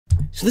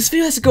So this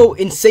video has to go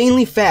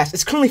insanely fast.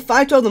 It's currently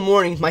 5:12 in the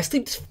morning. My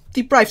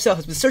sleep-deprived self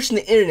has been searching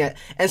the internet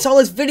and saw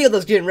this video that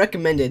was getting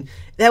recommended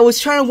that was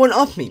trying to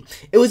one-up me.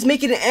 It was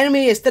making an anime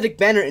aesthetic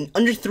banner in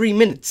under 3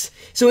 minutes.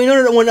 So in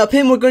order to one-up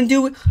him, we're going to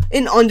do it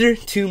in under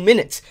 2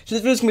 minutes. So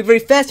this video is going to be very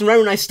fast, and right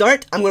when I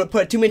start, I'm going to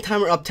put a 2-minute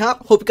timer up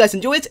top. Hope you guys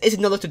enjoy it. It's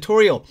another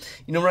tutorial.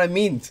 You know what I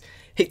mean?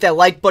 Hit that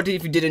like button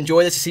if you did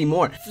enjoy this to see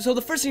more. So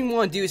the first thing you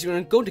want to do is you're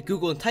going to go to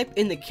Google and type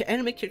in the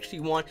anime character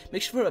you want.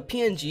 Make sure you put a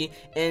PNG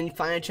and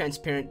find a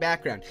transparent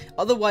background.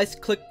 Otherwise,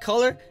 click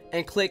color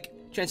and click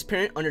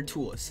transparent under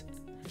tools.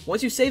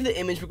 Once you save the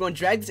image, we're going to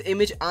drag this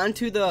image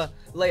onto the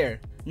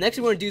layer. Next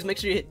thing we're going to do is make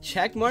sure you hit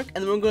check mark,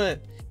 and then we're going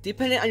to,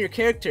 depending on your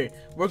character,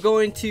 we're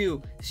going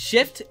to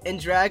shift and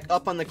drag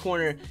up on the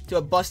corner to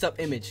a bust up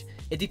image.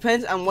 It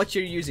depends on what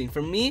you're using.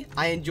 For me,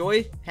 I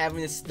enjoy having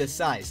this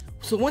size.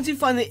 So once you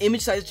find the image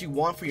size that you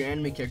want for your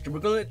anime character, we're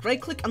going to right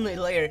click on the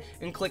layer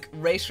and click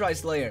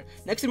rasterize layer.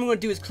 Next thing we're going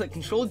to do is click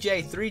Ctrl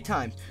J 3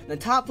 times. In the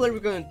top layer, we're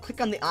going to click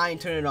on the eye and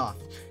turn it off.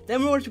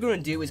 Then what we're going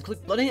to do is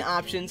click blending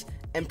options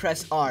and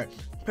press R.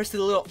 Press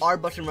the little R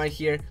button right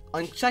here,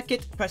 uncheck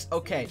it, press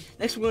OK.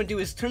 Next we're going to do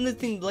is turn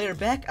the layer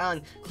back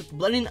on, click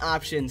blending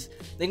options,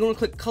 then we're going to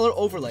click color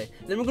overlay.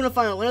 Then we're going to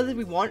find a layer that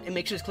we want and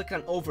make sure to click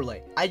on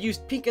overlay. I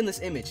used pink in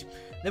this image.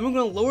 Then we're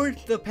going to lower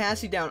the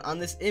opacity down on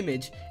this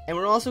image, and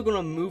we're also going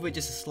to move it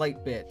just a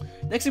slight bit.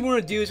 Next thing we're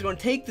going to do is we're going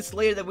to take this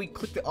layer that we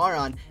clicked the R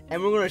on,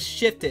 and we're going to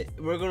shift it.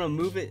 We're going to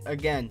move it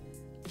again,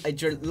 a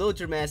little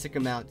dramatic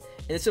amount,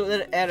 and so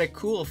that'll add a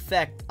cool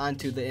effect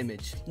onto the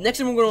image. Next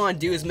thing we're going to want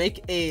to do is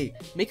make a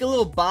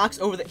little box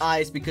over the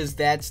eyes, because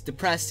that's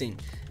depressing.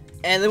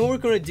 And then what we're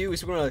going to do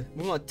is we're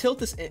going to tilt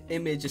this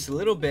image just a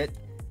little bit,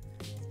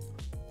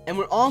 and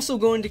we're also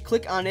going to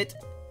click on it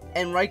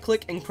and right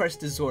click and press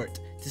distort.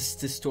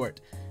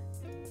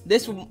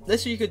 This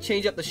so you could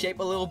change up the shape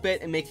a little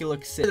bit and make it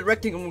look sick. For the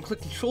rectangle, we're going to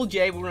click Ctrl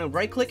J, we're going to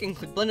right click and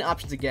click blending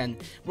options again.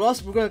 We're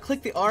going to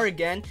click the R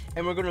again,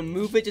 and we're going to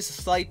move it just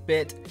a slight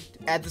bit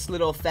to add this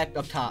little effect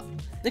up top.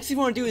 Next thing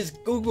you want to do is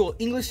Google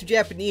English to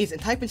Japanese and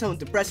type in something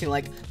depressing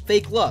like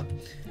fake love.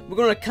 We're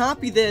going to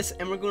copy this,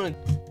 and we're going to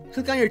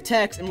click on your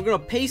text, and we're going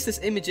to paste this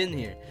image in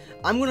here.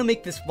 I'm going to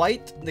make this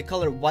white, the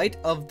color white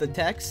of the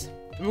text.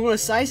 And we're going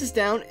to size this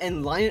down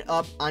and line it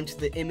up onto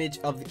the image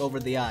of over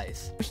the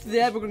eyes. After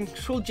that, we're going to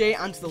Ctrl J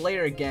onto the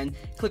layer again,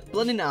 click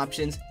blending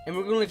options, and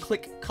we're going to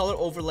click color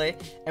overlay.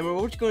 And what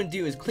we're going to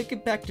do is click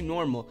it back to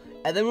normal,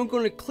 and then we're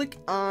going to click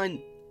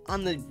on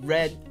the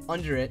red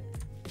under it,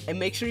 and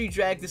make sure you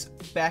drag this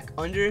back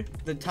under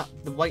the top,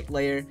 the white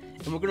layer.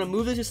 And we're going to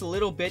move this just a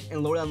little bit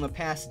and lower down the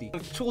opacity.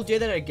 Ctrl J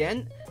that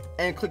again,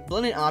 and click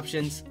blending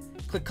options.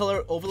 Click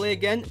color overlay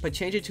again, but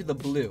change it to the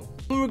blue.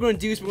 What we're going to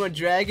do is we're going to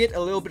drag it a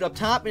little bit up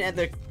top and add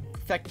the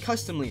effect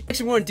customly.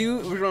 Next, we're going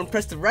to do, we're going to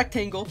press the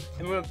rectangle,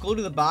 and we're going to go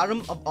to the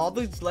bottom of all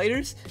these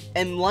layers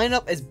and line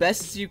up as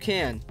best as you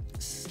can.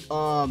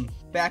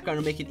 Background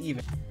to make it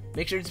even.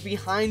 Make sure it's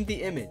behind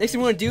the image. Next thing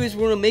we're going to do is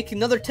we're going to make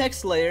another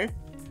text layer.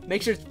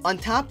 Make sure it's on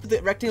top of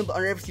the rectangle but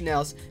under everything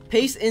else.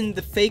 Paste in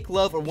the fake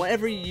love or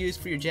whatever you use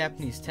for your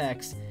Japanese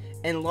text,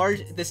 and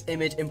enlarge this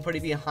image and put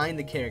it behind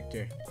the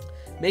character.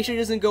 Make sure it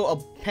doesn't go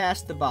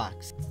past the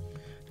box.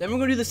 Then we're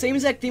going to do the same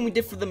exact thing we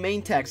did for the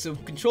main text. So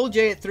Ctrl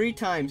J 3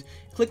 times,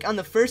 click on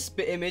the first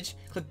image,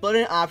 click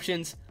blending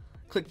options,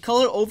 click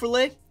color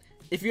overlay.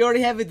 If you already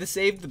have it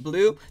saved the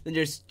blue, then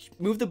just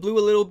move the blue a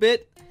little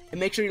bit and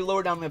make sure you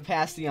lower down the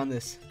opacity on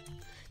this.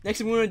 Next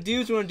thing we're going to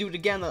do is we're going to do it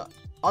again on the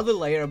other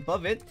layer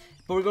above it,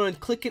 but we're going to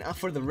click it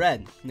for the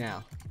red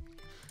now.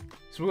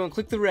 So we're going to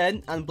click the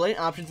red on the blending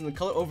options and the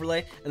color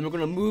overlay, and we're going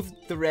to move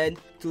the red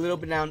to a little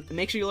bit down, and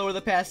make sure you lower the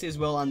opacity as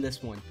well on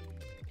this one.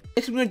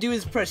 Next what we're going to do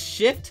is press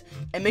shift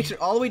and make sure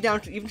all the way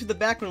down to even to the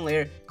background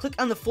layer, click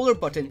on the folder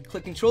button,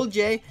 click Ctrl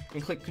J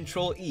and click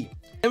Ctrl E.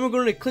 Then we're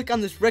going to click on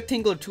this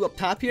rectangle or two up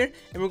top here,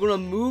 and we're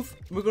going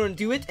to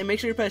do it and make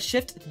sure you press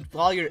shift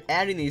while you're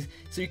adding these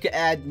so you can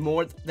add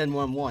more than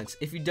one once.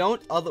 If you don't,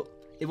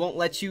 it won't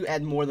let you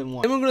add more than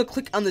one. Then we're going to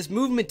click on this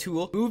movement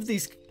tool, move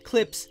these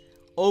clips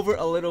over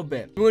a little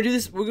bit. We're going to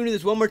do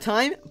this one more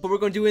time, but we're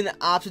going to do it in the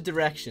opposite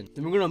direction.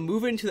 Then we're going to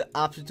move it into the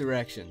opposite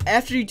direction.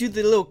 After you do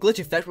the little glitch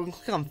effect, we're going to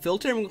click on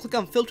filter, and we're going to click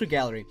on filter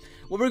gallery.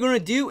 What we're going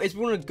to do is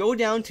we're going to go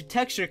down to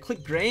texture,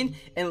 click grain,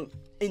 and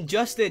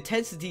adjust the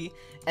intensity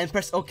and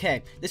press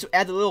OK. This will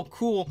add a little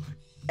cool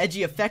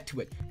edgy effect to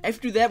it.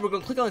 After that, we're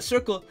going to click on the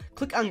circle,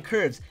 click on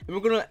curves, and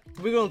we're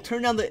going to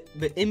turn down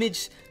the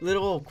image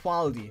little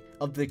quality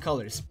of the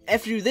colors.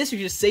 After you do this, you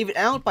just save it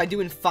out by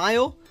doing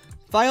file,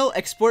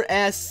 export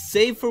as,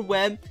 save for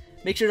web,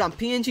 make sure it's on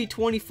PNG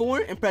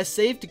 24, and press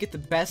save to get the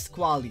best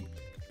quality.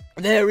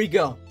 There we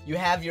go. You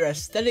have your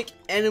aesthetic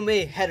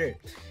anime header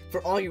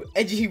for all you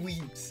edgy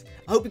weebs.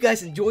 I hope you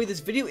guys enjoyed this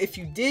video. If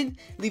you did,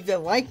 leave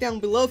that like down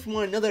below if you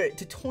want another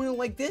tutorial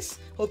like this.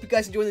 Hope you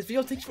guys enjoyed this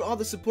video. Thanks for all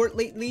the support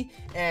lately,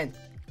 and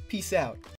peace out.